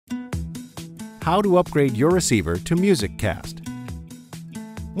How to upgrade your receiver to MusicCast.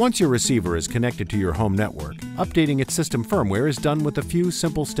 Once your receiver is connected to your home network, updating its system firmware is done with a few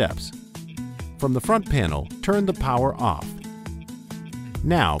simple steps. From the front panel, turn the power off.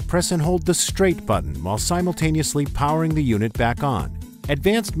 Now, press and hold the straight button while simultaneously powering the unit back on.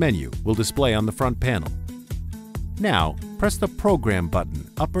 Advanced menu will display on the front panel. Now, press the Program button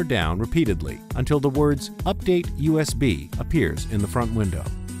up or down repeatedly until the words Update USB appears in the front window.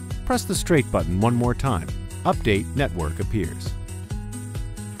 Press the straight button one more time. Update Network appears.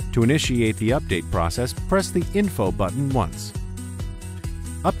 To initiate the update process, press the Info button once.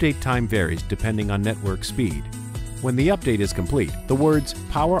 Update time varies depending on network speed. When the update is complete, the words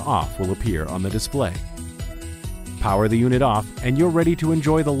Power Off will appear on the display. Power the unit off and you're ready to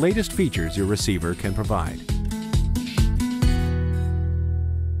enjoy the latest features your receiver can provide.